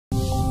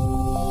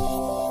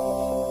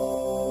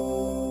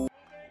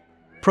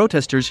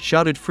protesters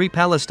shouted "Free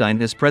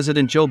Palestine" as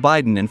President Joe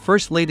Biden and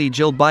First Lady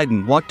Jill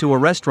Biden walked to a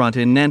restaurant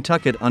in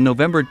Nantucket on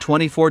November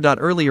 24.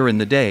 Earlier in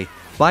the day,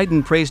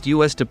 Biden praised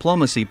U.S.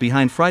 diplomacy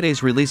behind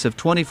Friday's release of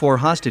 24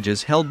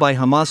 hostages held by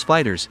Hamas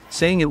fighters,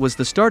 saying it was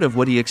the start of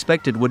what he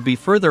expected would be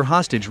further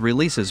hostage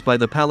releases by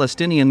the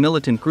Palestinian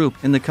militant group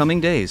in the coming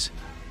days.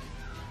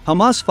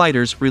 Hamas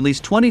fighters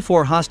released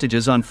 24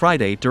 hostages on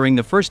Friday during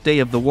the first day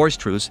of the war's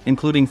truce,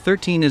 including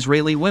 13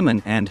 Israeli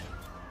women and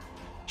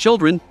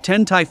children,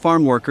 10 Thai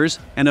farm workers,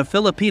 and a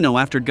Filipino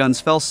after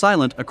guns fell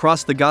silent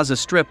across the Gaza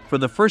Strip for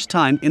the first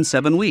time in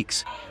 7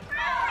 weeks.